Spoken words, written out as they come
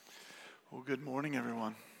Well, good morning,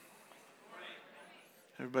 everyone.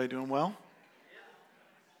 Everybody doing well?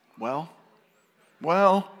 Well,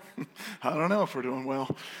 I don't know if we're doing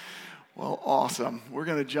well. Well, awesome. We're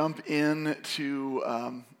going to jump into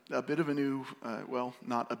a bit of a new,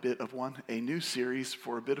 not a bit of one, a new series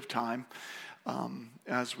for a bit of time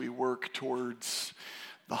as we work towards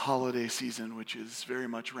the holiday season, which is very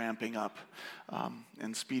much ramping up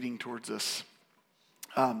and speeding towards us.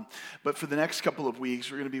 But for the next couple of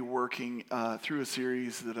weeks, we're going to be working through a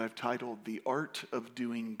series that I've titled The Art of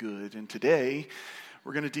Doing Good. And today,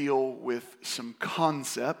 we're going to deal with some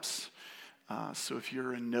concepts. So if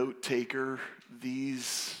you're a note taker,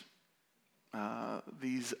 these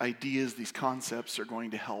ideas, these concepts are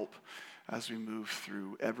going to help as we move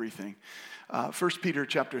through everything. 1 Peter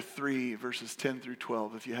chapter 3, verses 10 through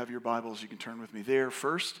 12. If you have your Bibles, you can turn with me there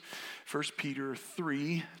first. 1 Peter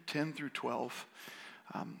 3, 10 through 12.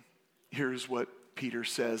 Here's what Peter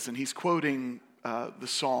says, and he's quoting the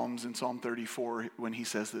Psalms in Psalm 34 when he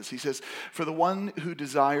says this. He says, "For the one who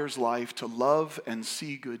desires life to love and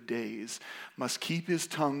see good days must keep his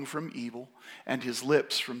tongue from evil and his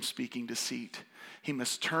lips from speaking deceit. He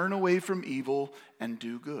must turn away from evil and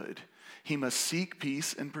do good. He must seek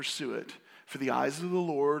peace and pursue it. For the eyes of the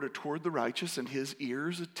Lord are toward the righteous, and his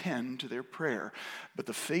ears attend to their prayer. But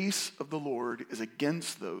the face of the Lord is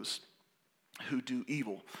against those who do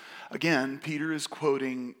evil." Again, Peter is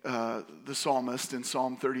quoting the psalmist in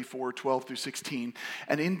Psalm 34, 12 through 16.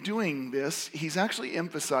 And in doing this, he's actually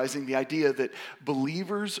emphasizing the idea that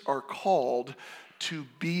believers are called to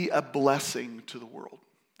be a blessing to the world.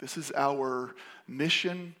 This is our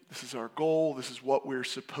mission. This is our goal. This is what we're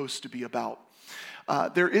supposed to be about.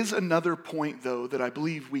 There is another point, though, that I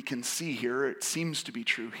believe we can see here. It seems to be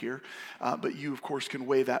true here, but you, of course, can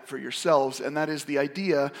weigh that for yourselves, and that is the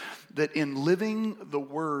idea that in living the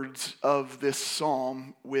words of this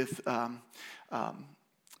psalm with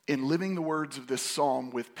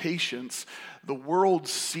patience, the world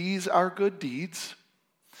sees our good deeds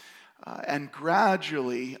and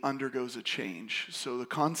gradually undergoes a change. So the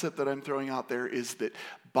concept that I'm throwing out there is that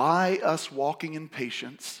by us walking in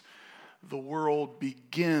patience, the world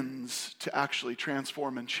begins to actually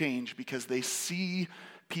transform and change because they see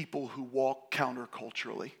people who walk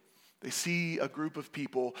counterculturally. They see a group of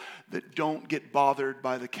people that don't get bothered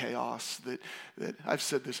by the chaos, that I've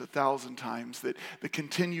said this 1,000 times, that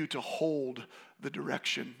continue to hold the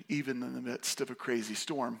direction even in the midst of a crazy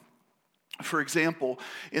storm. For example,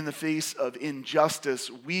 in the face of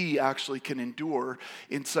injustice, we actually can endure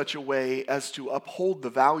in such a way as to uphold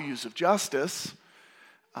the values of justice,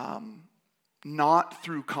 not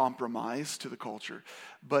through compromise to the culture,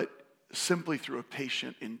 but simply through a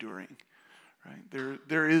patient enduring. Right?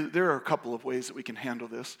 There are a couple of ways that we can handle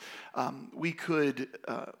this. We could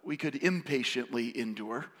impatiently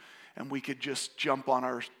endure, and we could just jump on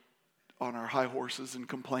our high horses and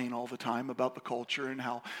complain all the time about the culture and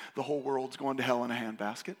how the whole world's going to hell in a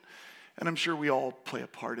handbasket. And I'm sure we all play a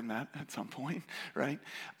part in that at some point, right?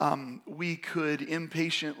 We could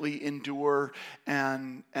impatiently endure,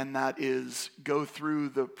 and that is go through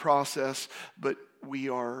the process, but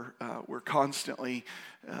we're constantly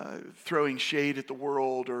throwing shade at the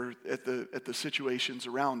world or at the situations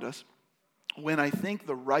around us. When I think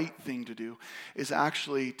the right thing to do is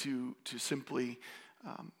actually to simply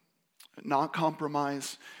not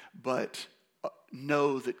compromise, but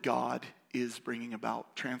know that God is bringing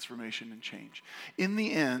about transformation and change. In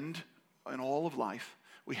the end, in all of life,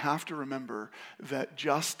 we have to remember that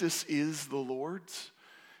justice is the Lord's,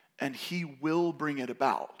 and he will bring it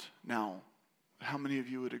about. Now, how many of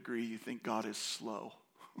you would agree you think God is slow?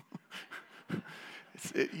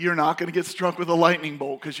 You're not going to get struck with a lightning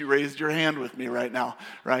bolt because you raised your hand with me right now,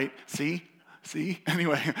 right? See?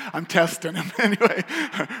 Anyway, I'm testing him anyway,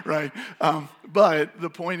 right? But the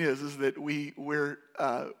point is that we're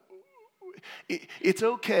it's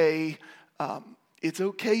okay. It's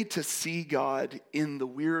okay to see God in the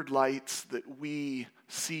weird lights that we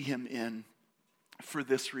see him in. For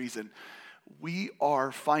this reason, we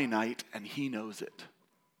are finite, and he knows it.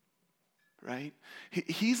 Right?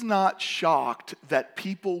 He's not shocked that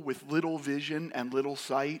people with little vision and little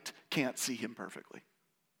sight can't see him perfectly.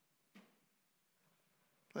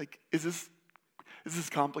 Like, is this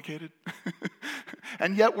complicated?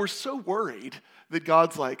 And yet we're so worried that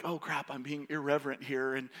God's like, oh crap, I'm being irreverent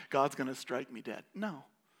here and God's going to strike me dead. No,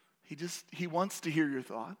 he wants to hear your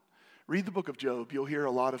thought. Read the book of Job. You'll hear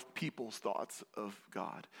a lot of people's thoughts of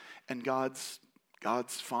God. And God's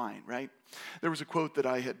fine, right? There was a quote that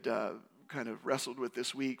I had kind of wrestled with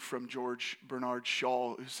this week from George Bernard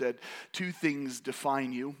Shaw, who said, 2 things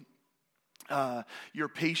define you. your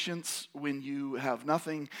patience when you have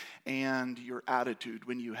nothing, and your attitude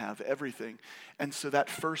when you have everything. And so that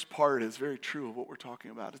first part is very true of what we're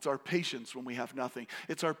talking about. It's our patience when we have nothing.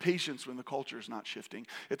 It's our patience when the culture is not shifting.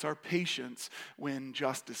 It's our patience when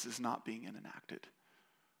justice is not being enacted.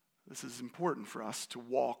 This is important for us to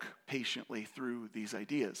walk patiently through these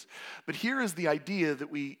ideas. But here is the idea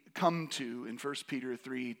that we come to in 1 Peter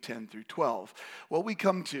 3, 10 through 12. What we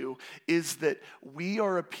come to is that we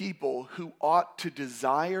are a people who ought to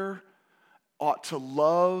desire, ought to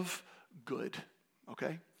love good,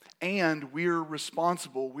 okay? And we're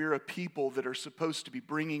responsible, we're a people that are supposed to be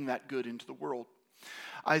bringing that good into the world.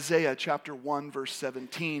 Isaiah chapter 1, verse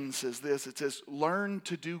 17 says this, it says, learn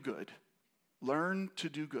to do good. Learn to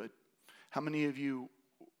do good. How many of you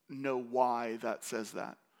know why that says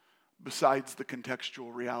that? Besides the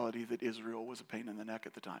contextual reality that Israel was a pain in the neck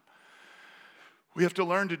at the time. We have to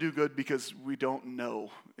learn to do good because we don't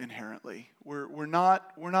know inherently. We're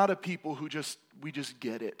not a people who we just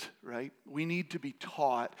get it, right? We need to be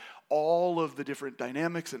taught all of the different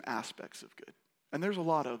dynamics and aspects of good. And there's a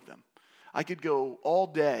lot of them. I could go all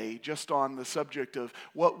day just on the subject of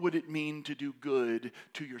what would it mean to do good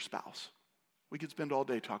to your spouse. We could spend all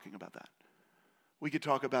day talking about that. We could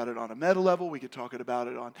talk about it on a meta level. We could talk about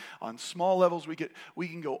it on small levels. We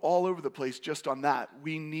can go all over the place just on that.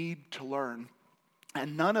 We need to learn.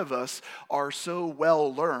 And none of us are so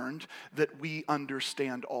well learned that we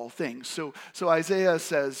understand all things. So Isaiah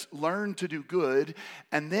says, learn to do good.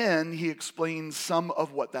 And then he explains some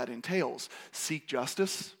of what that entails. Seek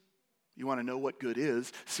justice. You want to know what good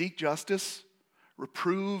is. Seek justice.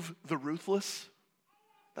 Reprove the ruthless.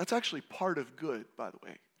 That's actually part of good, by the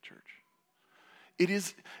way, church.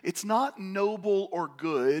 It's not noble or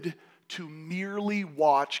good to merely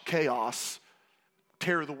watch chaos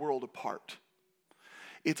tear the world apart.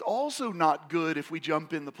 It's also not good if we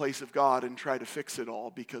jump in the place of God and try to fix it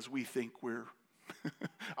all because we think we're,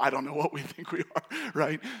 I don't know what we think we are,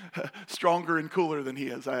 right? Stronger and cooler than he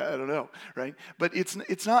is, I don't know, right? But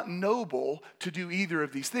it's not noble to do either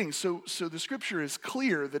of these things. So the scripture is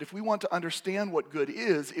clear that if we want to understand what good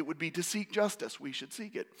is, it would be to seek justice. We should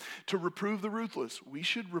seek it. To reprove the ruthless. We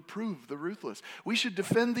should reprove the ruthless. We should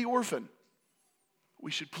defend the orphan.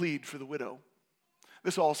 We should plead for the widow.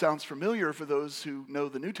 This all sounds familiar for those who know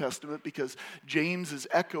the New Testament because James is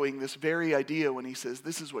echoing this very idea when he says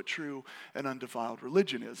this is what true and undefiled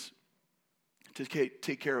religion is. To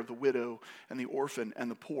take care of the widow and the orphan and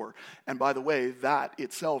the poor. And by the way, that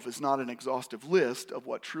itself is not an exhaustive list of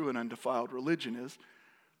what true and undefiled religion is.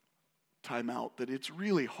 Time out that it's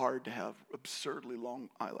really hard to have absurdly long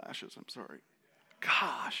eyelashes. I'm sorry.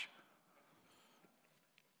 Gosh.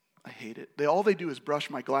 I hate it. All they do is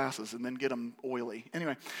brush my glasses and then get them oily.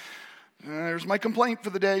 Anyway, there's my complaint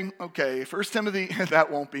for the day. Okay, 1 Timothy,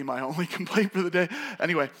 that won't be my only complaint for the day.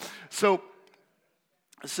 Anyway, so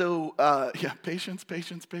patience.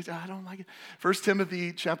 I don't like it. 1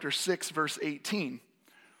 Timothy chapter 6, verse 18.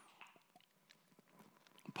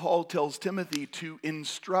 Paul tells Timothy to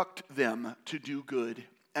instruct them to do good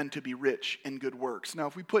and to be rich in good works. Now,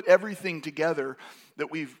 if we put everything together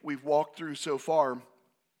that we've walked through so far,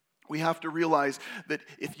 we have to realize that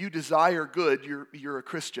if you desire good, you're a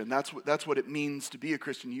Christian. That's what it means to be a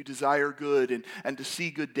Christian. You desire good and to see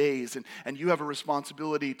good days, and you have a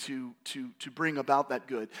responsibility to bring about that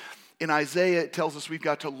good. In Isaiah, it tells us we've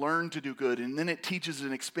got to learn to do good, and then it teaches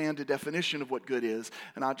an expanded definition of what good is,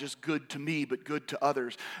 and not just good to me, but good to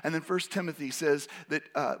others. And then 1 Timothy says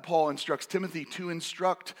that Paul instructs Timothy to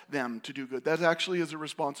instruct them to do good. That actually is a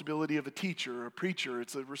responsibility of a teacher, a preacher.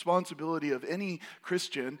 It's a responsibility of any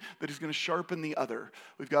Christian that is going to sharpen the other.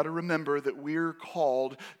 We've got to remember that we're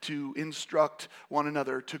called to instruct one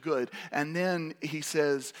another to good. And then he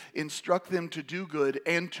says, instruct them to do good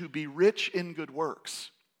and to be rich in good works.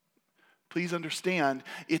 Please understand,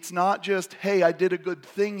 it's not just, hey, I did a good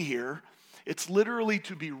thing here. It's literally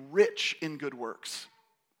to be rich in good works.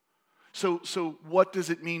 So what does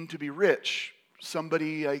it mean to be rich?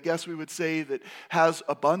 Somebody, I guess we would say, that has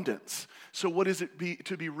abundance. So what does it be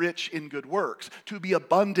to be rich in good works? To be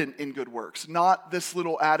abundant in good works. Not this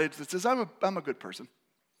little adage that says, I'm a good person.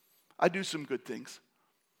 I do some good things.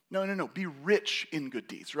 No. Be rich in good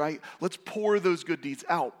deeds, right? Let's pour those good deeds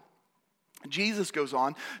out. Jesus goes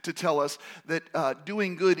on to tell us that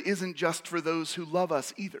doing good isn't just for those who love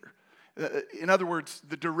us either. In other words,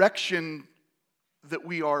 the direction that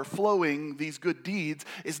we are flowing these good deeds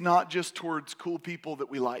is not just towards cool people that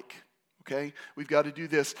we like. Okay? We've got to do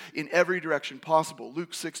this in every direction possible.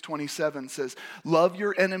 Luke 6:27 says, love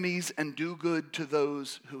your enemies and do good to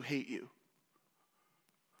those who hate you.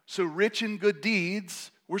 So rich in good deeds,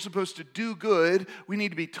 We're supposed to do good. We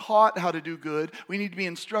need to be taught how to do good. We need to be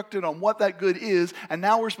instructed on what that good is. And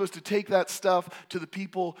now we're supposed to take that stuff to the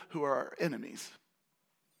people who are our enemies.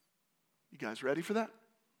 You guys ready for that?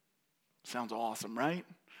 Sounds awesome, right?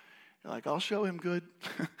 You're like, I'll show him good.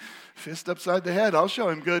 Fist upside the head, I'll show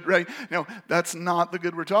him good, right? No, that's not the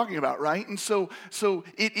good we're talking about, right? And so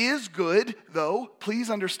it is good, though, please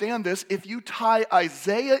understand this, if you tie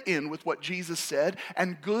Isaiah in with what Jesus said,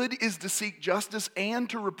 and good is to seek justice and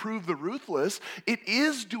to reprove the ruthless, it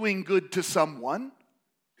is doing good to someone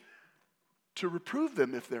to reprove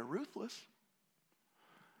them if they're ruthless.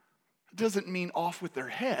 It doesn't mean off with their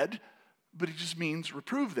head, but it just means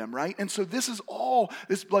reprove them, right? And so this is all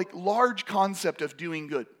this like large concept of doing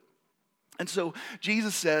good. And so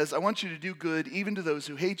Jesus says, I want you to do good even to those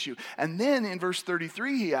who hate you. And then in verse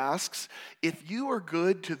 33 he asks, if you are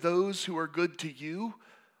good to those who are good to you,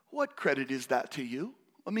 what credit is that to you?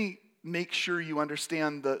 Let me make sure you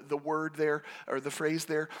understand the word there, or the phrase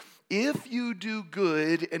there. If you do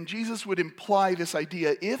good, and Jesus would imply this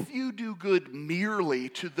idea, if you do good merely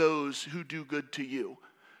to those who do good to you,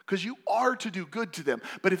 because you are to do good to them.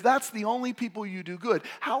 But if that's the only people you do good,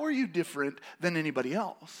 how are you different than anybody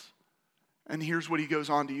else? And here's what he goes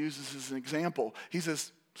on to use this as an example. He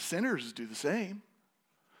says, sinners do the same.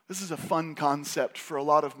 This is a fun concept for a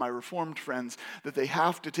lot of my Reformed friends that they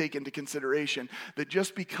have to take into consideration, that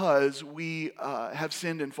just because we have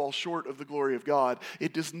sinned and fall short of the glory of God,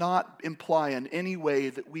 it does not imply in any way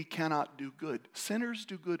that we cannot do good. Sinners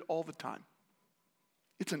do good all the time.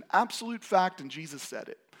 It's an absolute fact, and Jesus said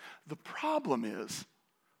it. The problem is,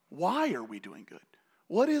 why are we doing good?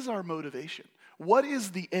 What is our motivation? What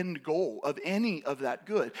is the end goal of any of that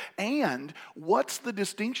good? And what's the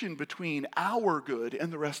distinction between our good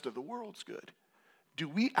and the rest of the world's good? Do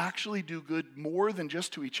we actually do good more than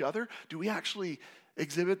just to each other? Do we actually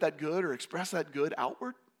exhibit that good or express that good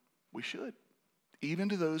outward? We should, even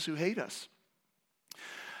to those who hate us.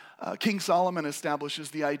 King Solomon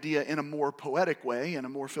establishes the idea in a more poetic way, in a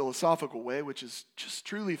more philosophical way, which is just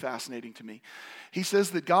truly fascinating to me. He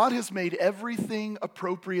says that God has made everything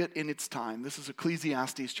appropriate in its time. This is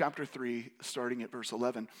Ecclesiastes chapter 3, starting at verse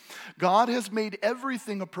 11. God has made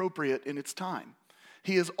everything appropriate in its time.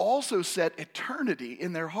 He has also set eternity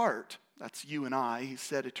in their heart. That's you and I. He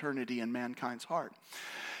set eternity in mankind's heart.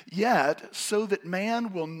 Yet, so that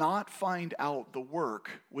man will not find out the work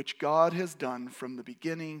which God has done from the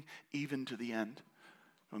beginning even to the end.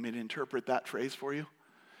 Want me to interpret that phrase for you?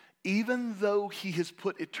 Even though he has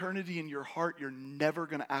put eternity in your heart, you're never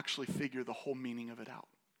going to actually figure the whole meaning of it out.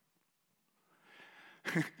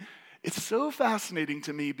 It's so fascinating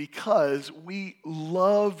to me because we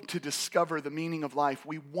love to discover the meaning of life.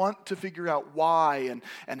 We want to figure out why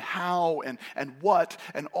and how and what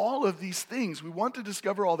and all of these things. We want to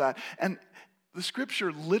discover all that. And the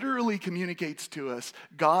scripture literally communicates to us,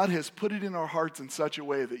 God has put it in our hearts in such a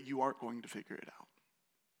way that you aren't going to figure it out.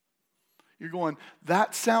 You're going,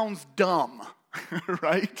 that sounds dumb.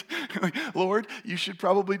 Right? Like, Lord, you should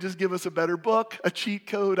probably just give us a better book, a cheat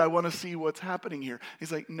code. I want to see what's happening here.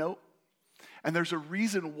 He's like, nope. And there's a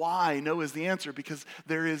reason why no is the answer, because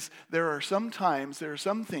there are some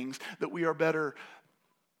things that we are better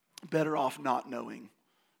off not knowing,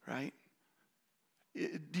 right?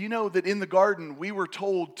 Do you know that in the garden we were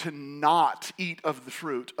told to not eat of the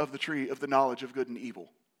fruit of the tree of the knowledge of good and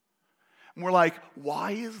evil? And we're like,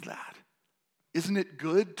 why is that? Isn't it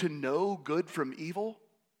good to know good from evil?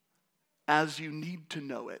 As you need to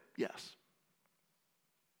know it, yes.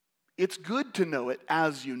 It's good to know it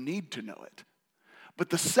as you need to know it. But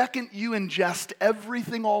the second you ingest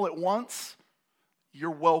everything all at once, you're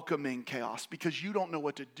welcoming chaos because you don't know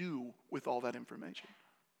what to do with all that information.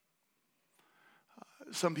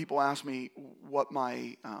 Some people ask me what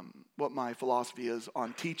my philosophy is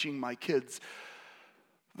on teaching my kids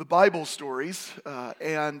the Bible stories,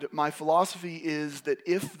 and my philosophy is that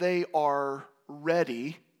if they are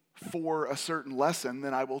ready for a certain lesson,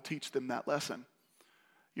 then I will teach them that lesson.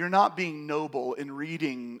 You're not being noble in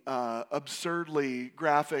reading absurdly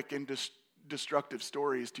graphic and destructive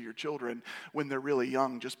stories to your children when they're really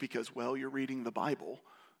young just because, well, you're reading the Bible.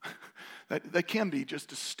 That can be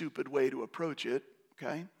just a stupid way to approach it,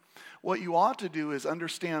 okay? What you ought to do is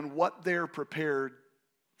understand what they're prepared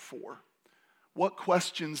for, what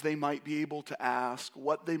questions they might be able to ask,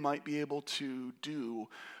 what they might be able to do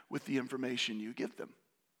with the information you give them,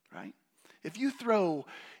 right? If you throw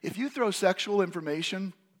sexual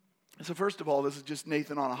information, so first of all, this is just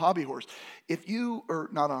Nathan on a hobby horse.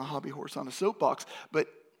 Not on a hobby horse, on a soapbox, but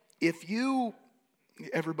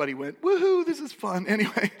everybody went, woohoo, this is fun.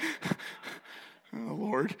 Anyway, Oh,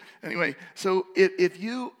 Lord. Anyway, so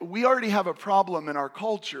we already have a problem in our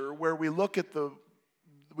culture where we look at the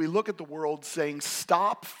world saying,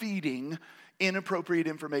 stop feeding inappropriate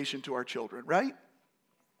information to our children, right?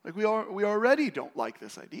 Like we already don't like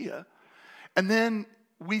this idea. And then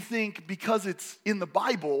we think because it's in the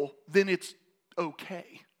Bible, then it's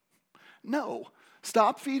okay. No.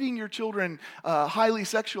 Stop feeding your children highly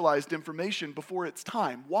sexualized information before it's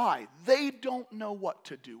time. Why? They don't know what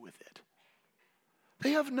to do with it.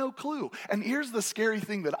 They have no clue. And here's the scary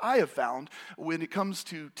thing that I have found when it comes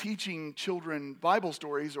to teaching children Bible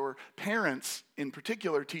stories, or parents in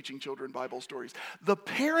particular teaching children Bible stories. The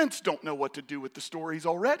parents don't know what to do with the stories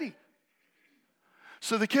already.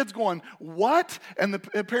 So the kid's going, what? And the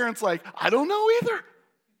parent's like, I don't know either.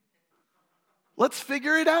 Let's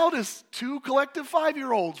figure it out as two collective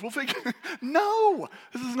 5-year-olds. We'll figure. No,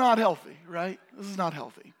 this is not healthy, right? This is not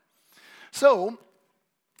healthy. So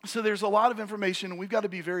there's a lot of information, and we've got to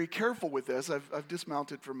be very careful with this. I've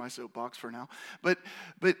dismounted from my soapbox for now. But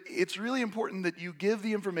it's really important that you give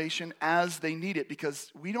the information as they need it,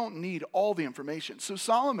 because we don't need all the information. So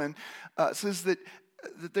Solomon says that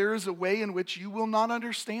there is a way in which you will not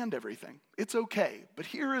understand everything. It's okay. But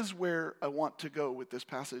here is where I want to go with this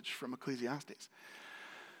passage from Ecclesiastes.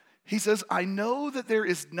 He says, I know that there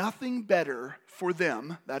is nothing better for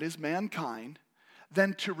them, that is mankind,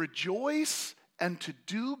 than to rejoice and to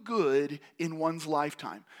do good in one's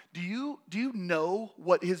lifetime. Do you know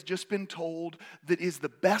what has just been told that is the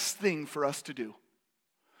best thing for us to do?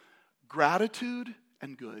 Gratitude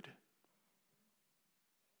and good.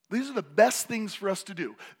 These are the best things for us to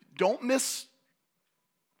do. Don't miss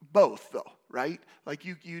both, though, right? Like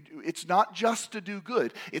it's not just to do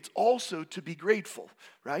good. It's also to be grateful,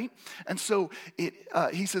 right? And so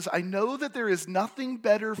he says, I know that there is nothing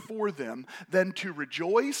better for them than to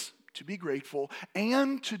rejoice, to be grateful,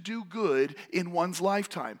 and to do good in one's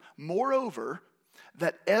lifetime. Moreover,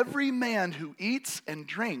 that every man who eats and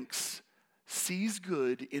drinks sees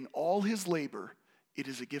good in all his labor. It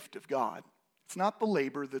is a gift of God. It's not the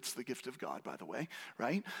labor that's the gift of God, by the way,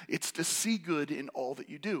 right? It's to see good in all that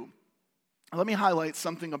you do. Let me highlight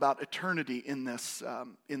something about eternity in this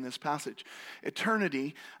passage.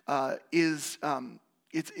 Eternity is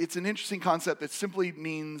it's an interesting concept that simply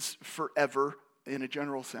means forever in a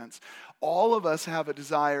general sense. All of us have a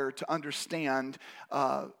desire to understand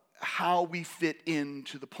how we fit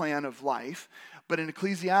into the plan of life. But in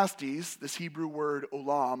Ecclesiastes, this Hebrew word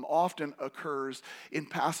olam often occurs in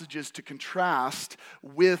passages to contrast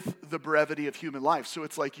with the brevity of human life. So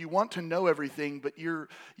it's like you want to know everything, but you're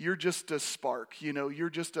just a spark. You're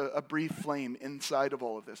just a brief flame inside of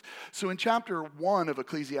all of this. So in chapter 1 of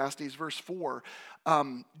Ecclesiastes, verse 4,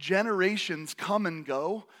 generations come and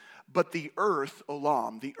go, but the earth,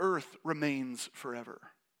 olam, the earth remains forever.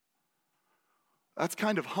 That's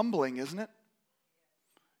kind of humbling, isn't it?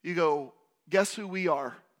 You go, guess who we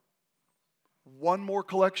are? One more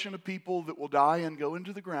collection of people that will die and go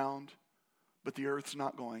into the ground, but the earth's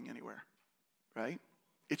not going anywhere, right?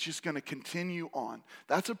 It's just going to continue on.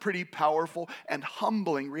 That's a pretty powerful and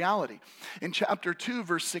humbling reality. In chapter 2,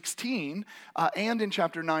 verse 16, and in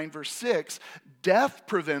chapter 9, verse 6, death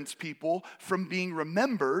prevents people from being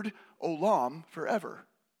remembered, olam, forever.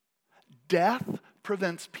 Death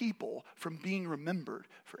prevents people from being remembered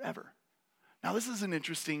forever. Now, this is an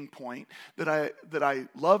interesting point that I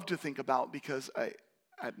love to think about, because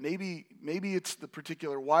maybe it's the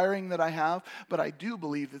particular wiring that I have, but I do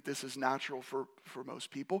believe that this is natural for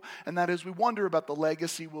most people, and that is we wonder about the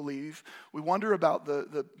legacy we'll leave. We wonder about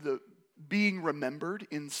the being remembered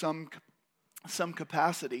in some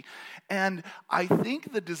capacity. And I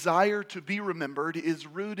think the desire to be remembered is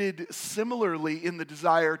rooted similarly in the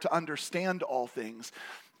desire to understand all things.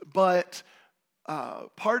 But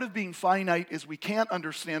part of being finite is we can't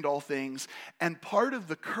understand all things, and part of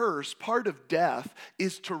the curse, part of death,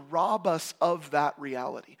 is to rob us of that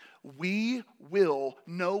reality.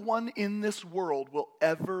 No one in this world will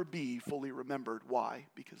ever be fully remembered. Why?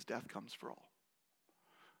 Because death comes for all.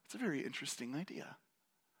 It's a very interesting idea.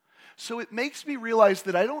 So it makes me realize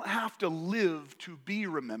that I don't have to live to be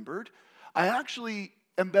remembered. I actually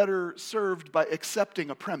am better served by accepting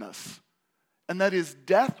a premise. And that is,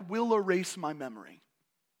 death will erase my memory.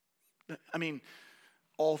 I mean,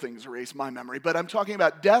 all things erase my memory, but I'm talking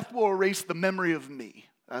about death will erase the memory of me.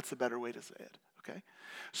 That's a better way to say it, okay?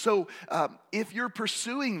 So if you're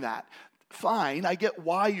pursuing that, fine, I get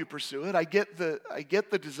why you pursue it. I get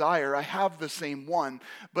the desire. I have the same one.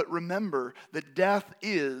 But remember that death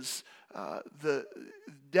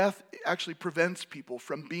actually prevents people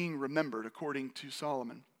from being remembered, according to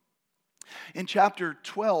Solomon. In chapter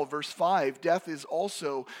 12, verse 5, death is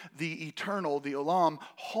also the eternal, the olam,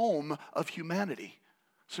 home of humanity.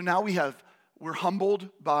 So now we're humbled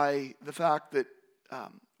by the fact that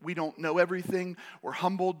we don't know everything. We're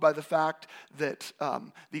humbled by the fact that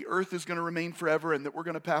the earth is going to remain forever and that we're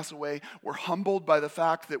going to pass away. We're humbled by the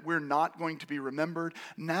fact that we're not going to be remembered.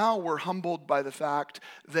 Now we're humbled by the fact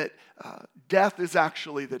that death is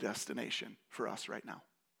actually the destination for us right now.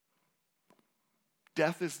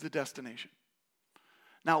 Death is the destination.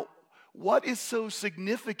 Now, what is so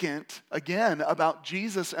significant, again, about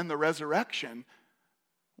Jesus and the resurrection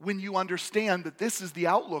when you understand that this is the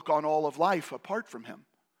outlook on all of life apart from him?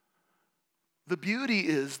 The beauty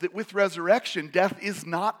is that with resurrection, death is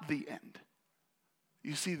not the end.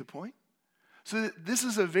 You see the point? So this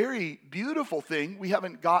is a very beautiful thing.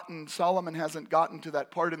 Solomon hasn't gotten to that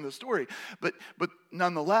part in the story, but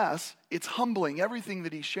nonetheless, it's humbling, everything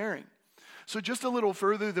that he's sharing. So just a little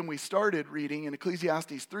further than we started reading in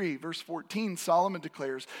Ecclesiastes 3, verse 14, Solomon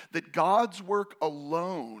declares that God's work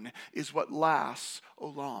alone is what lasts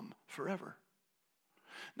olam, forever.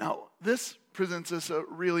 Now, this presents us a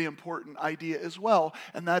really important idea as well,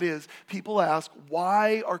 and that is people ask,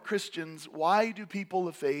 why are Christians, why do people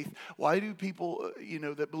of faith, why do people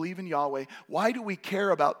that believe in Yahweh, why do we care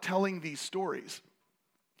about telling these stories?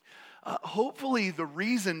 Hopefully the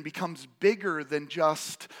reason becomes bigger than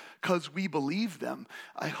just because we believe them.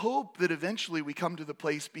 I hope that eventually we come to the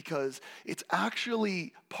place because it's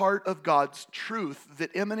actually part of God's truth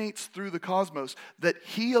that emanates through the cosmos that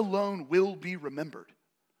he alone will be remembered.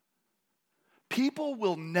 People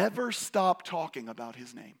will never stop talking about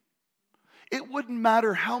his name. It wouldn't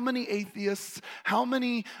matter how many atheists, how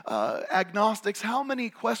many agnostics, how many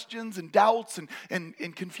questions and doubts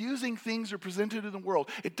and confusing things are presented in the world.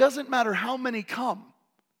 It doesn't matter how many come.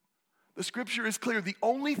 The scripture is clear. The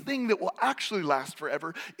only thing that will actually last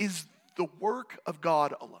forever is the work of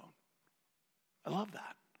God alone. I love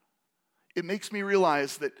that. It makes me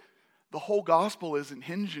realize that the whole gospel isn't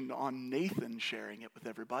hinged on Nathan sharing it with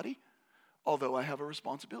everybody, although I have a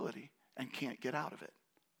responsibility and can't get out of it,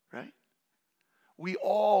 right? We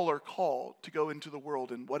all are called to go into the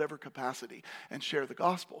world in whatever capacity and share the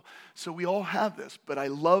gospel. So we all have this, but I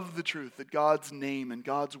love the truth that God's name and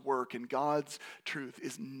God's work and God's truth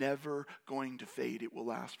is never going to fade. It will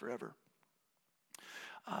last forever.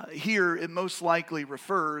 Here, it most likely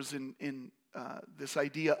refers in this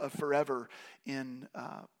idea of forever in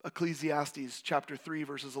Ecclesiastes chapter 3,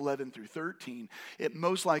 verses 11 through 13. It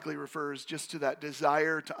most likely refers just to that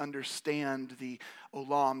desire to understand the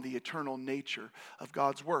olam, the eternal nature of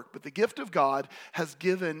God's work. But the gift of God has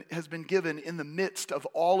been given in the midst of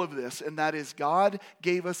all of this, and that is God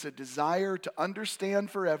gave us a desire to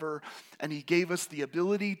understand forever, and he gave us the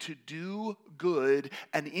ability to do good,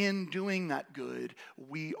 and in doing that good,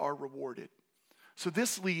 we are rewarded. So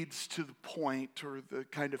this leads to the point or the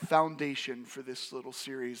kind of foundation for this little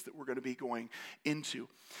series that we're going to be going into.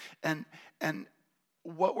 And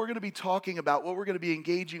what we're going to be talking about, what we're going to be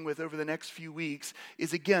engaging with over the next few weeks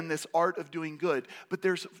is, again, this art of doing good. But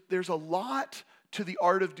there's a lot to the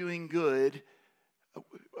art of doing good.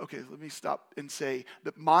 Okay, let me stop and say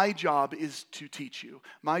that my job is to teach you.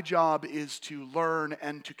 My job is to learn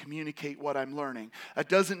and to communicate what I'm learning. That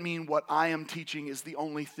doesn't mean what I am teaching is the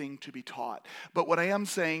only thing to be taught. But what I am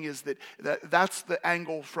saying is that's the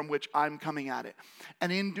angle from which I'm coming at it.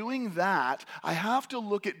 And in doing that, I have to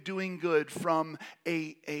look at doing good from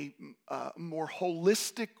a more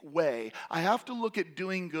holistic way. I have to look at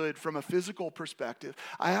doing good from a physical perspective.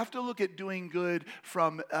 I have to look at doing good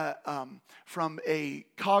from a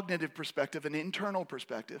cognitive perspective, an internal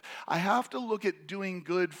perspective. I have to look at doing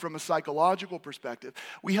good from a psychological perspective.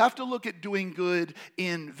 We have to look at doing good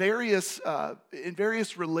in various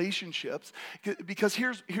relationships, because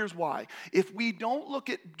here's why. If we don't look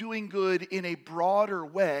at doing good in a broader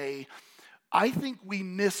way, I think we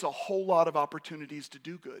miss a whole lot of opportunities to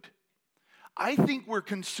do good. I think we're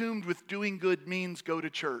consumed with doing good means go to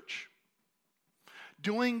church.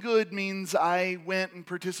 Doing good means I went and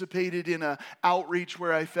participated in an outreach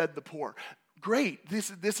where I fed the poor. Great, this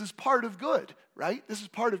is part of good, right? This is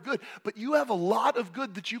part of good. But you have a lot of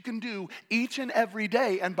good that you can do each and every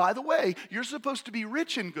day. And by the way, you're supposed to be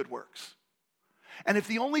rich in good works. And if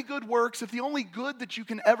the only good works, if the only good that you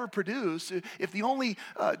can ever produce, if the only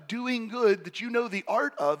doing good that you know the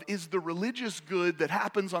art of is the religious good that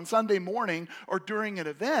happens on Sunday morning or during an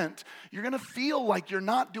event, you're going to feel like you're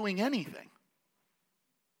not doing anything.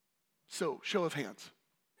 So, show of hands.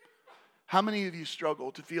 How many of you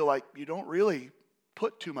struggle to feel like you don't really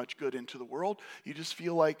put too much good into the world? You just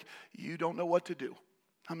feel like you don't know what to do.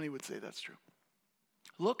 How many would say that's true?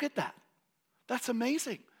 Look at that. That's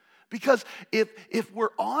amazing. Because if we're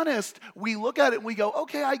honest, we look at it and we go,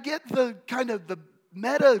 okay, I get the kind of the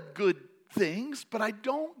meta good things, but I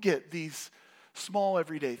don't get these small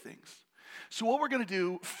everyday things. So what we're going to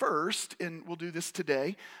do first, and we'll do this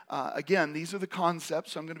today, again, these are the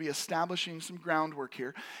concepts, so I'm going to be establishing some groundwork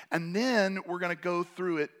here, and then we're going to go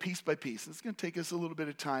through it piece by piece. It's going to take us a little bit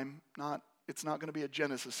of time. It's not going to be a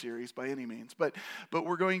Genesis series by any means, but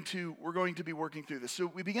we're going to be working through this. So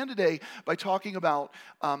we begin today by talking about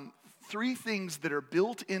three things that are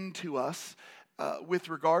built into us with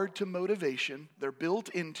regard to motivation. They're built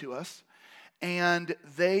into us, and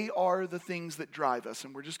they are the things that drive us,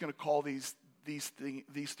 and we're just going to call these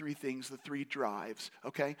three things the three drives,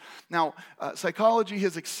 okay? Now, psychology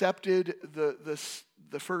has accepted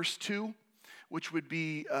the first two, which would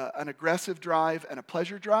be an aggressive drive and a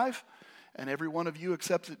pleasure drive, and every one of you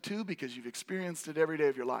accepts it too because you've experienced it every day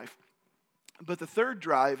of your life. But the third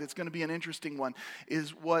drive, it's going to be an interesting one,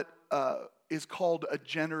 is what is called a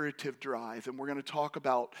generative drive, and we're going to talk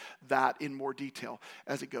about that in more detail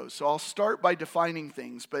as it goes. So I'll start by defining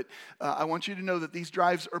things, but I want you to know that these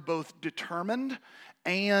drives are both determined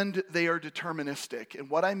and they are deterministic. And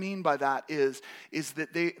what I mean by that is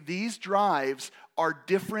that these drives are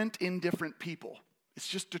different in different people. It's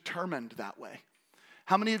just determined that way.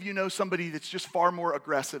 How many of you know somebody that's just far more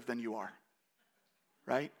aggressive than you are?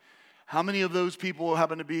 Right? How many of those people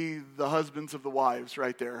happen to be the husbands of the wives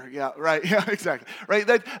right there? Yeah, right. Yeah, exactly. Right.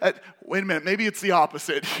 Wait a minute. Maybe it's the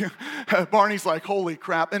opposite. Barney's like, holy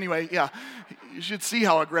crap. Anyway, yeah, you should see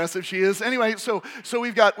how aggressive she is. Anyway, so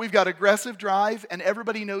we've got aggressive drive, and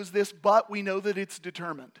everybody knows this, but we know that it's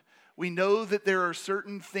determined. We know that there are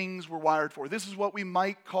certain things we're wired for. This is what we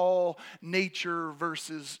might call nature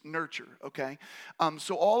versus nurture, okay?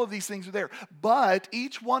 So all of these things are there. But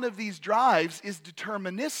each one of these drives is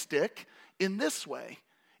deterministic in this way.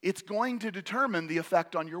 It's going to determine the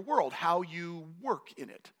effect on your world, how you work in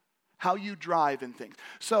it, how you drive in things.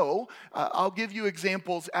 So I'll give you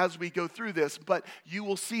examples as we go through this, but you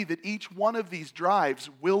will see that each one of these drives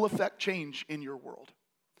will affect change in your world.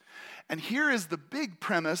 And here is the big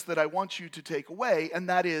premise that I want you to take away, and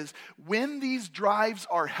that is when these drives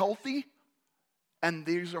are healthy, and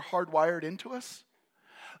these are hardwired into us,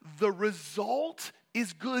 the result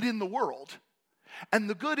is good in the world. And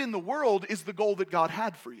the good in the world is the goal that God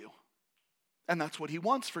had for you. And that's what He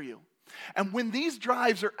wants for you. And when these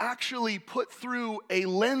drives are actually put through a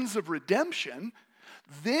lens of redemption,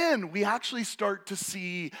 then we actually start to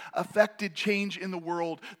see affected change in the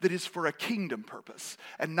world that is for a kingdom purpose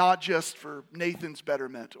and not just for Nathan's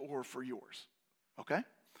betterment or for yours. Okay?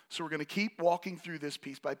 So we're going to keep walking through this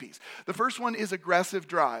piece by piece. The first one is aggressive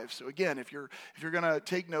drive. So again, if you're going to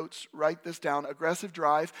take notes, write this down, aggressive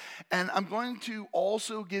drive. And I'm going to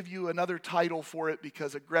also give you another title for it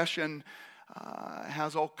because aggression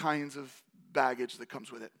has all kinds of baggage that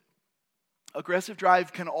comes with it. Aggressive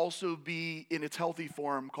drive can also be, in its healthy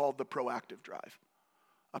form, called the proactive drive.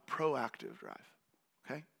 A proactive drive,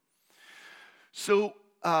 okay? So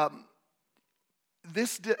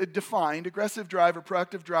this defined, aggressive drive or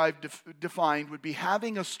proactive drive defined would be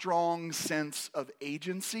having a strong sense of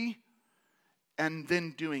agency and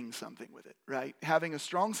then doing something with it, right? Having a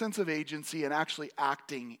strong sense of agency and actually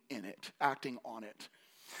acting in it, acting on it.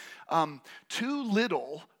 Too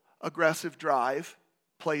little aggressive drive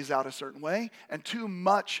plays out a certain way, and too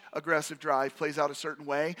much aggressive drive plays out a certain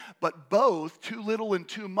way, but both, too little and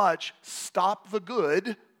too much, stop the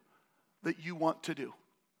good that you want to do.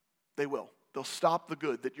 They will. They'll stop the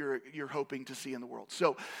good that you're hoping to see in the world.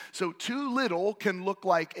 So too little can look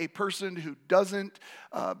like a person who doesn't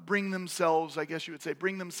bring themselves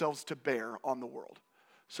to bear on the world.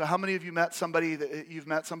 So how many of you you've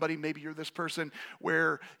met somebody, maybe you're this person,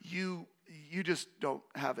 where you just don't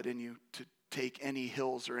have it in you to take any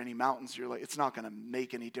hills or any mountains. You're like, it's not going to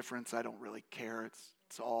make any difference. I don't really care.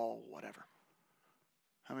 It's all whatever.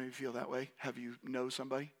 How many of you feel that way? Have you know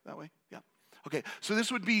somebody that way? Yeah. Okay, so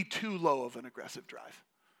this would be too low of an aggressive drive.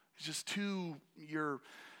 It's just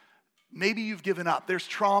maybe you've given up. There's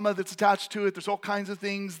trauma that's attached to it. There's all kinds of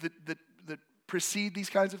things that precede these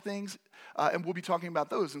kinds of things. And we'll be talking about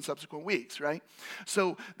those in subsequent weeks, right?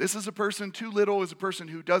 So this is a person, too little is a person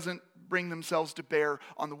who doesn't bring themselves to bear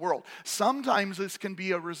on the world. Sometimes this can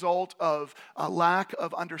be a result of a lack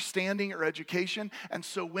of understanding or education. And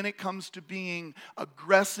so when it comes to being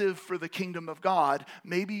aggressive for the kingdom of God,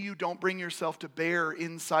 maybe you don't bring yourself to bear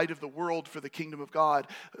inside of the world for the kingdom of God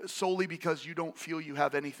solely because you don't feel you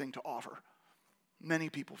have anything to offer. Many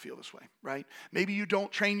people feel this way, right? Maybe you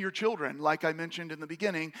don't train your children, like I mentioned in the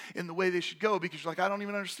beginning, in the way they should go because you're like, I don't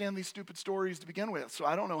even understand these stupid stories to begin with, so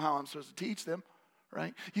I don't know how I'm supposed to teach them,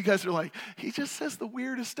 right? You guys are like, he just says the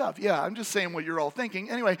weirdest stuff. Yeah, I'm just saying what you're all thinking.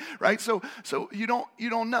 Anyway, right? So you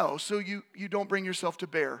don't know. So you don't bring yourself to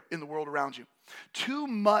bear in the world around you. Too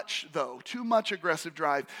much aggressive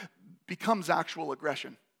drive becomes actual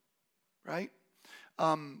aggression, right?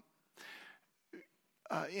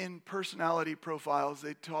 In personality profiles,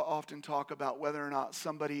 they often talk about whether or not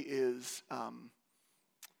somebody is,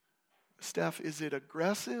 Steph, is it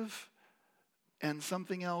aggressive and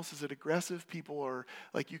something else? Is it aggressive? People are,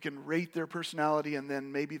 like, you can rate their personality and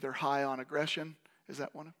then maybe they're high on aggression. Is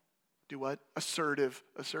that one? Do what? Assertive.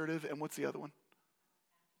 And what's the other one?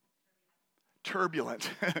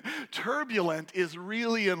 Turbulent. Turbulent is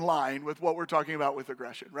really in line with what we're talking about with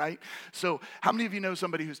aggression, right? So how many of you know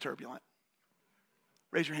somebody who's turbulent?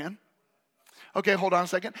 Raise your hand. Okay, hold on a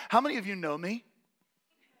second. How many of you know me?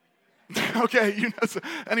 Okay,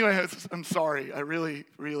 anyway, I'm sorry. I really,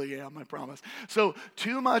 really am, I promise. So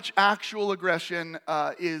too much actual aggression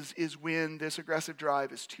is when this aggressive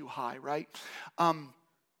drive is too high, right?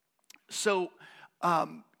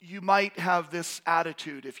 You might have this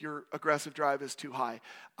attitude if your aggressive drive is too high.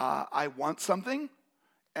 I want something,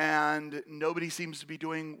 and nobody seems to be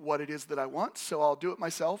doing what it is that I want, so I'll do it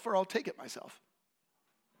myself or I'll take it myself.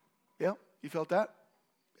 Yeah, you felt that?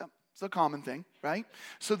 Yeah, it's a common thing, right?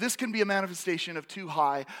 So this can be a manifestation of too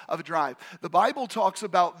high of a drive. The Bible talks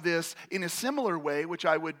about this in a similar way, which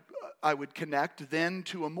I would connect then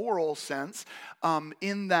to a moral sense,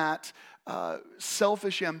 in that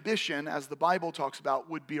selfish ambition, as the Bible talks about,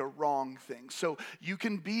 would be a wrong thing. So you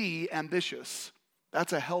can be ambitious.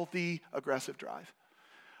 That's a healthy, aggressive drive.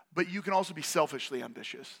 But you can also be selfishly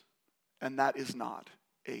ambitious, and that is not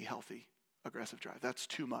a healthy aggressive drive. That's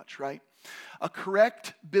too much, right? A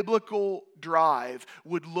correct biblical drive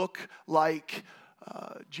would look like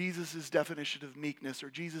Jesus' definition of meekness, or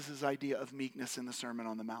Jesus' idea of meekness in the Sermon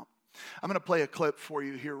on the Mount. I'm going to play a clip for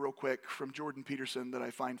you here real quick from Jordan Peterson that I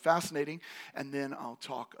find fascinating, and then I'll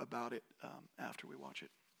talk about it after we watch it.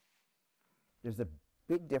 There's a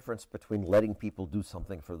big difference between letting people do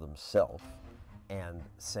something for themselves and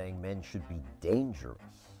saying men should be dangerous.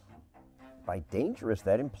 By dangerous,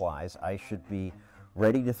 that implies I should be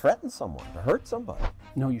ready to threaten someone, to hurt somebody.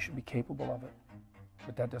 No, you should be capable of it,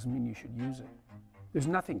 but that doesn't mean you should use it. There's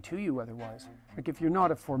nothing to you otherwise. Like, if you're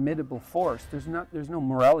not a formidable force, there's no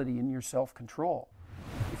morality in your self-control.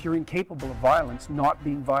 If you're incapable of violence, not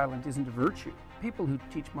being violent isn't a virtue. People who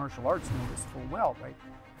teach martial arts know this full well, right?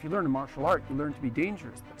 If you learn a martial art, you learn to be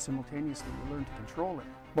dangerous, but simultaneously you learn to control it.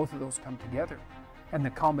 Both of those come together. And the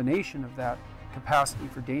combination of that capacity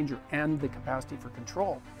for danger and the capacity for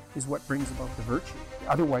control is what brings about the virtue.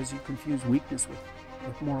 Otherwise, you confuse weakness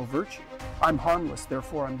with moral virtue. I'm harmless,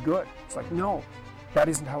 therefore I'm good. It's like, no, that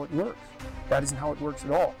isn't how it works. That isn't how it works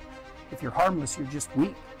at all. If you're harmless, you're just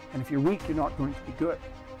weak. And if you're weak, you're not going to be good.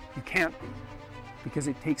 You can't be, because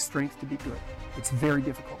it takes strength to be good. It's very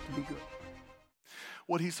difficult to be good.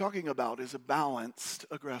 What he's talking about is a balanced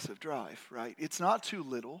aggressive drive, right? It's not too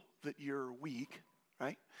little that you're weak,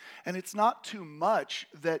 right? And it's not too much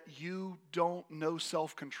that you don't know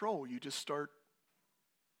self-control. You just start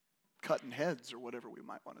cutting heads or whatever we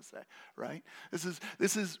might want to say, right?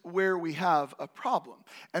 This is where we have a problem.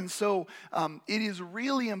 And so it is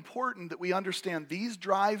really important that we understand these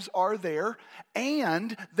drives are there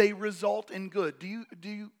and they result in good.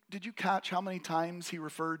 Did you catch how many times he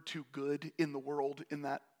referred to good in the world in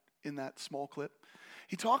that small clip?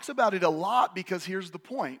 He talks about it a lot because here's the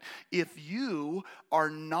point. If you are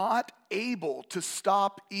not able to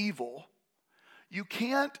stop evil, you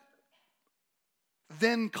can't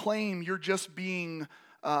then claim you're just being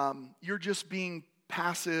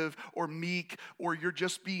passive or meek, or you're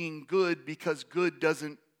just being good because good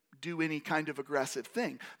doesn't do any kind of aggressive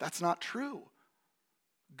thing. That's not true.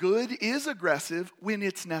 Good is aggressive when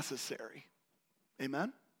it's necessary.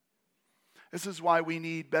 Amen? This is why we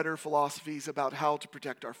need better philosophies about how to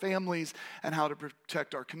protect our families and how to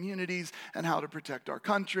protect our communities and how to protect our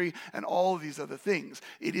country and all of these other things.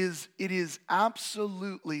 It is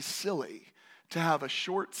absolutely silly to have a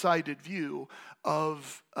short-sighted view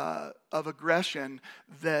of aggression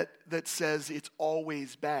that says it's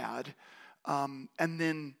always bad, and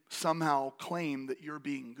then somehow claim that you're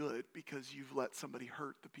being good because you've let somebody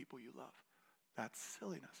hurt the people you love. That's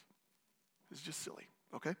silliness. It's just silly.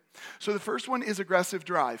 Okay? So the first one is aggressive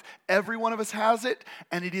drive. Every one of us has it,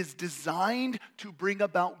 and it is designed to bring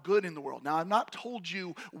about good in the world. Now, I've not told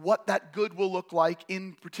you what that good will look like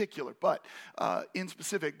in particular, but in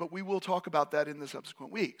specific, but we will talk about that in the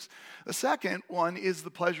subsequent weeks. The second one is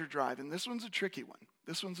the pleasure drive, and this one's a tricky one.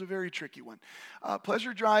 This one's a very tricky one.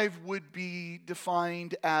 Pleasure drive would be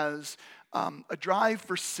defined as a drive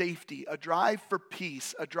for safety, a drive for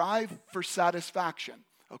peace, a drive for satisfaction,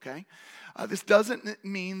 okay? This doesn't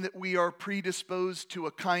mean that we are predisposed to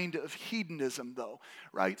a kind of hedonism, though,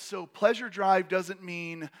 right? So pleasure drive doesn't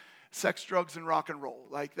mean sex, drugs, and rock and roll.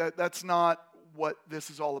 Like that's not what this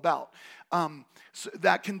is all about. So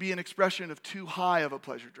that can be an expression of too high of a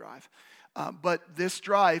pleasure drive. But this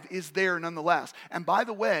drive is there nonetheless. And by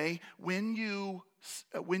the way, when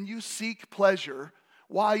you seek pleasure,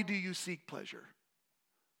 why do you seek pleasure?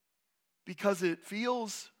 Because it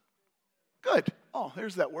feels good. Oh,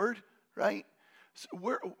 there's that word, right?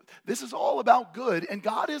 So this is all about good, and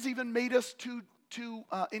God has even made us to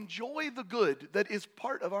enjoy the good that is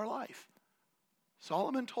part of our life.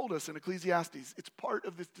 Solomon told us in Ecclesiastes, it's part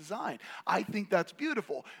of this design. I think that's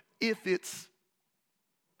beautiful if it's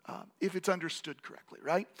understood correctly,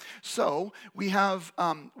 right? So we have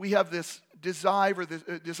this desire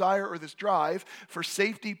or this drive for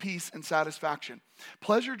safety, peace, and satisfaction.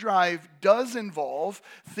 Pleasure drive does involve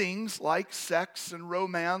things like sex and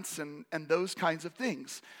romance and those kinds of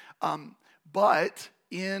things, but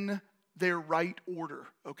in their right order,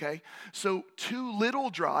 okay? So too little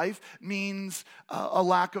drive means a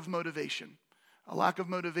lack of motivation. A lack of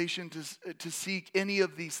motivation to seek any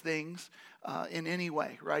of these things in any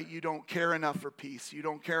way, right? You don't care enough for peace. You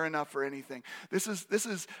don't care enough for anything. This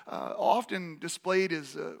is often displayed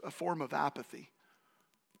as a form of apathy.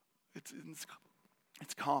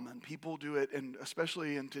 It's common. People do it, and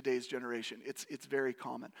especially in today's generation, it's very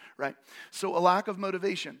common, right? So a lack of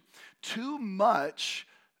motivation. Too much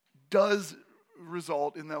does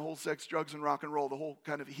result in the whole sex, drugs, and rock and roll, the whole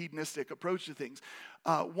kind of hedonistic approach to things.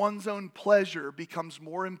 One's own pleasure becomes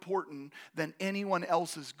more important than anyone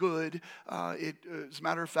else's good. As a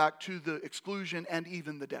matter of fact, to the exclusion and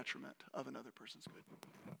even the detriment of another person's good.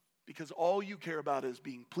 Because all you care about is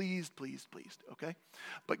being pleased, okay?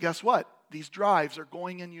 But guess what? These drives are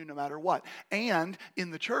going in you no matter what. And in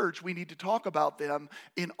the church, we need to talk about them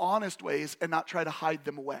in honest ways and not try to hide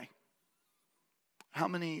them away. How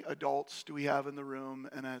many adults do we have in the room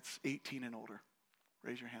and it's 18 and older?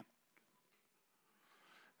 Raise your hand.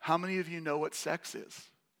 How many of you know what sex is?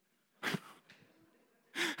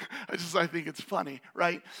 I think it's funny,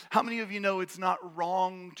 right? How many of you know it's not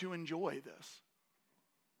wrong to enjoy this?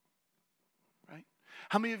 Right?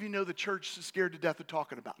 How many of you know the church is scared to death of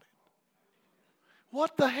talking about it?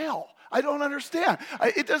 What the hell? I don't understand.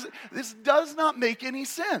 This does not make any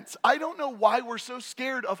sense. I don't know why we're so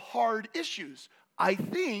scared of hard issues. I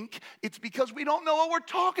think it's because we don't know what we're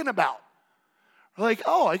talking about. We're like,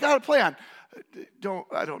 oh, I got a plan.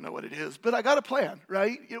 I don't know what it is, but I got a plan,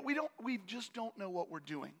 right? We just don't know what we're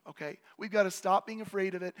doing, okay? We've got to stop being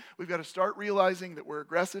afraid of it. We've got to start realizing that we're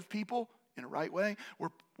aggressive people in a right way.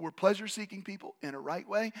 We're pleasure-seeking people in a right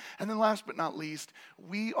way. And then last but not least,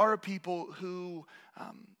 we are a people who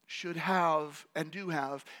should have and do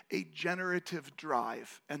have a generative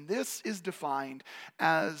drive. And this is defined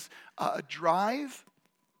as a drive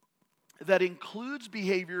that includes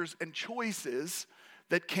behaviors and choices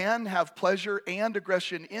that can have pleasure and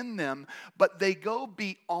aggression in them, but they go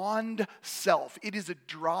beyond self. It is a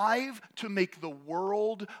drive to make the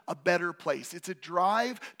world a better place. It's a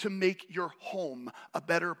drive to make your home a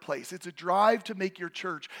better place. It's a drive to make your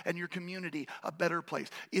church and your community a better place.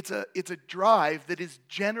 It's a drive that is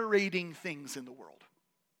generating things in the world.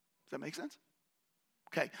 Does that make sense?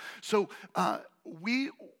 Okay, so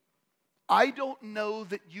I don't know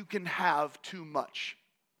that you can have too much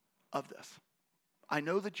of this. I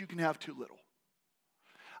know that you can have too little.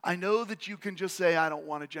 I know that you can just say, I don't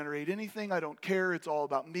want to generate anything. I don't care. It's all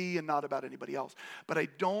about me and not about anybody else. But I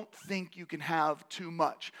don't think you can have too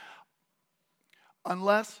much.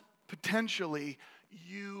 Unless potentially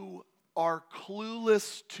you are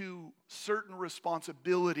clueless to certain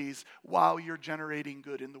responsibilities while you're generating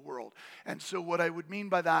good in the world. And so what I would mean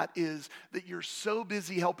by that is that you're so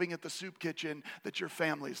busy helping at the soup kitchen that your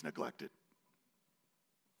family is neglected.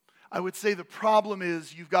 I would say the problem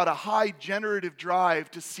is you've got a high generative drive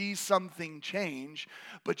to see something change,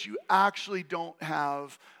 but you actually don't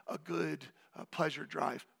have a good pleasure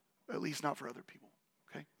drive, at least not for other people.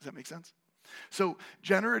 Okay, does that make sense? So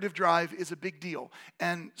generative drive is a big deal.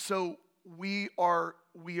 And so we are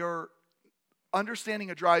understanding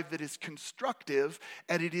a drive that is constructive,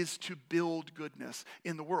 and it is to build goodness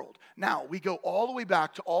in the world. Now, we go all the way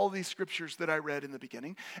back to all these scriptures that I read in the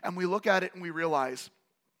beginning, and we look at it and we realize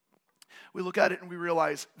We look at it and we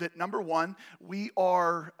realize that number one,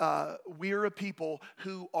 we're a people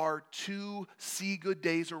who are to see good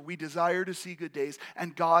days, or we desire to see good days,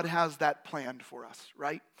 and God has that planned for us,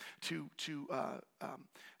 right? To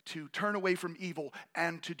turn away from evil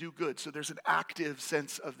and to do good. So there's an active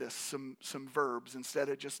sense of this, some verbs instead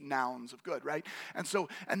of just nouns of good, right?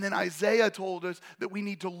 And then Isaiah told us that we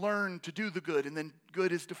need to learn to do the good, and then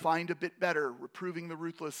good is defined a bit better, reproving the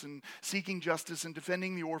ruthless and seeking justice and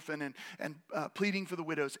defending the orphan and pleading for the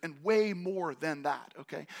widows, and way more than that,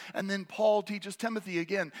 okay? And then Paul teaches Timothy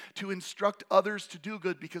again to instruct others to do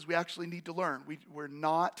good, because we actually need to learn. We're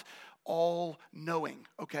not all knowing,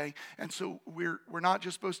 okay? And so we're not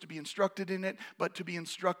just supposed to be instructed in it, but to be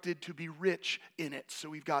instructed to be rich in it. So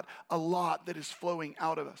we've got a lot that is flowing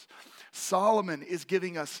out of us. Solomon is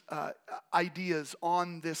giving us ideas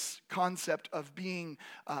on this concept of being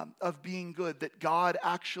good, that God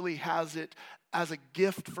actually has it as a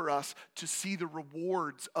gift for us to see the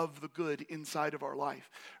rewards of the good inside of our life,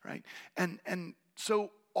 right? And so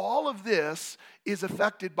all of this is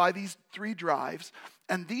affected by these three drives,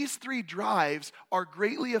 and these three drives are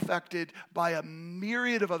greatly affected by a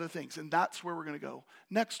myriad of other things, and that's where we're going to go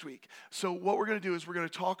next week. So what we're going to do is we're going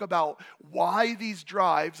to talk about why these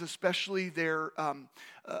drives, especially their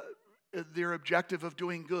objective of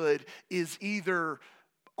doing good, is either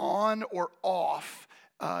on or off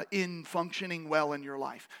in functioning well in your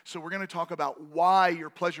life. So we're going to talk about why your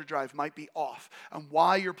pleasure drive might be off, and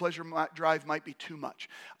why your pleasure drive might be too much,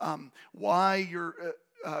 why your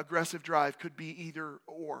aggressive drive could be either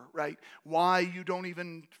or, right? Why you don't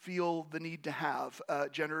even feel the need to have a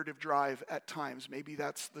generative drive at times. Maybe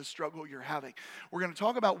that's the struggle you're having. We're going to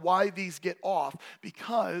talk about why these get off,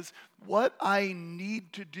 because what I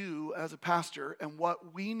need to do as a pastor and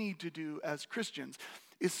what we need to do as Christians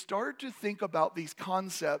is start to think about these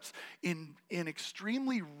concepts in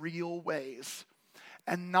extremely real ways,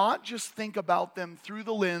 and not just think about them through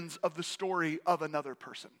the lens of the story of another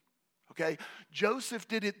person, okay? Joseph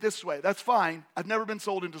did it this way. That's fine. I've never been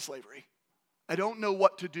sold into slavery. I don't know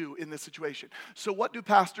what to do in this situation. So what do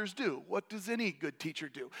pastors do? What does any good teacher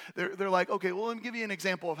do? They're like, okay, well, let me give you an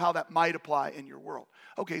example of how that might apply in your world.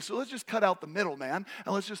 Okay, so let's just cut out the middleman,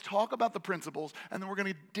 and let's just talk about the principles, and then we're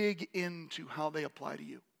going to dig into how they apply to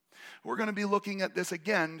you. We're going to be looking at this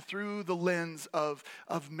again through the lens of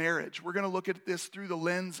marriage. We're going to look at this through the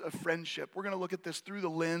lens of friendship. We're going to look at this through the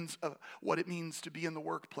lens of what it means to be in the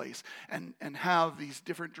workplace and have these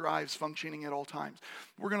different drives functioning at all times.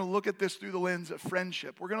 We're going to look at this through the lens of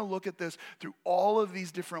friendship. We're going to look at this through all of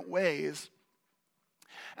these different ways.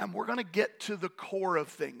 And we're going to get to the core of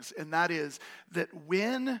things, and that is that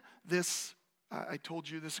when this, I told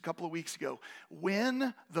you this a couple of weeks ago,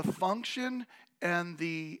 when the function and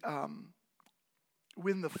the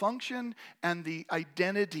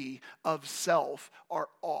identity of self are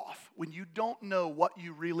off, when you don't know what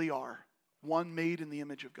you really are, one made in the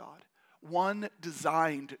image of God, one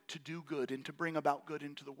designed to do good and to bring about good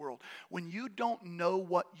into the world, when you don't know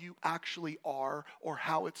what you actually are or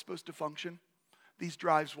how it's supposed to function, these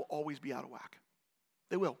drives will always be out of whack.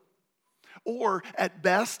 They will. Or at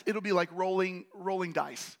best, it'll be like rolling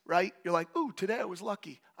dice, right? You're like, ooh, today I was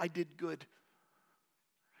lucky. I did good.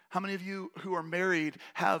 How many of you who are married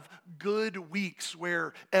have good weeks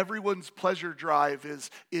where everyone's pleasure drive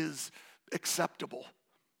is acceptable?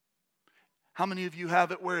 How many of you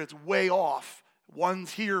have it where it's way off?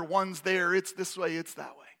 One's here, one's there, it's this way, it's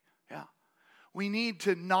that way. Yeah. We need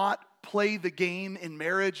to not play the game in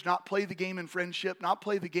marriage, not play the game in friendship, not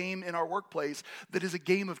play the game in our workplace that is a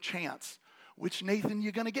game of chance. Which Nathan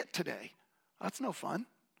you going to get today? That's no fun.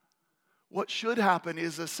 What should happen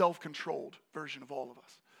is a self-controlled version of all of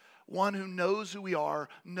us. One who knows who we are,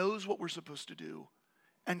 knows what we're supposed to do,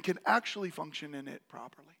 and can actually function in it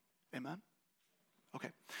properly. Amen?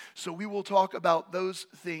 Okay, so we will talk about those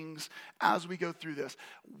things as we go through this.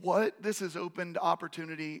 What this has opened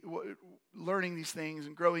opportunity, learning these things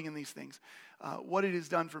and growing in these things, what it has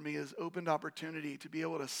done for me is opened opportunity to be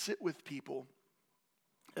able to sit with people,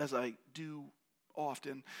 as I do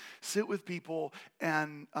often, sit with people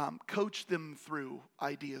and coach them through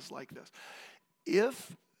ideas like this.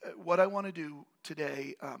 What I want to do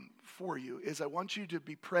today for you is I want you to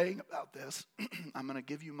be praying about this. I'm going to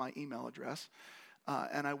give you my email address,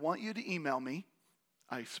 and I want you to email me.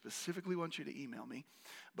 I specifically want you to email me,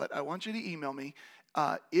 but I want you to email me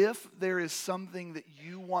if there is something that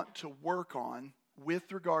you want to work on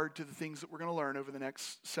with regard to the things that we're going to learn over the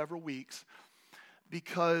next several weeks,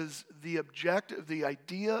 because the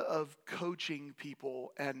idea of coaching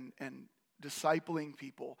people and discipling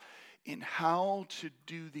people in how to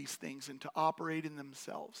do these things and to operate in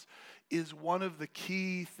themselves is one of the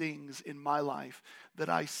key things in my life that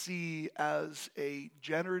I see as a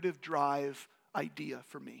generative drive idea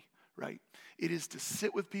for me, right? It is to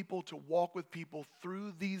sit with people, to walk with people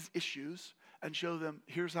through these issues and show them,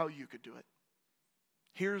 here's how you could do it.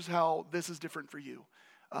 Here's how this is different for you.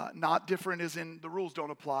 Not different as in the rules don't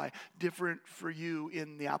apply, different for you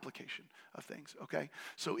in the application of things, okay?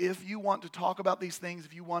 So if you want to talk about these things,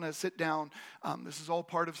 if you want to sit down, this is all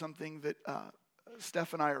part of something that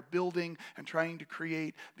Steph and I are building and trying to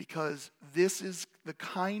create, because this is the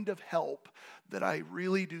kind of help that I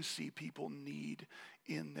really do see people need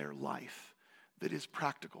in their life that is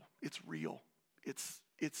practical, it's real, it's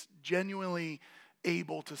genuinely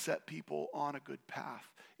able to set people on a good path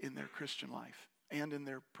in their Christian life and in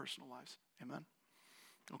their personal lives. Amen?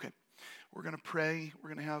 Okay. We're going to pray. We're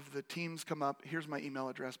going to have the teams come up. Here's my email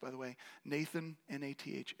address, by the way. Nathan,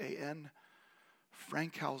 Nathan,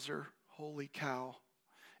 Frankhauser, holy cow,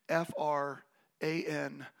 Franck,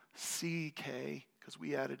 because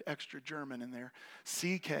we added extra German in there,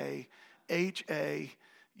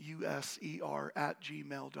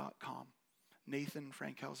 CKHAUSER@gmail.com. Nathan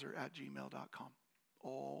Frankhauser@gmail.com.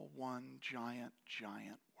 All one giant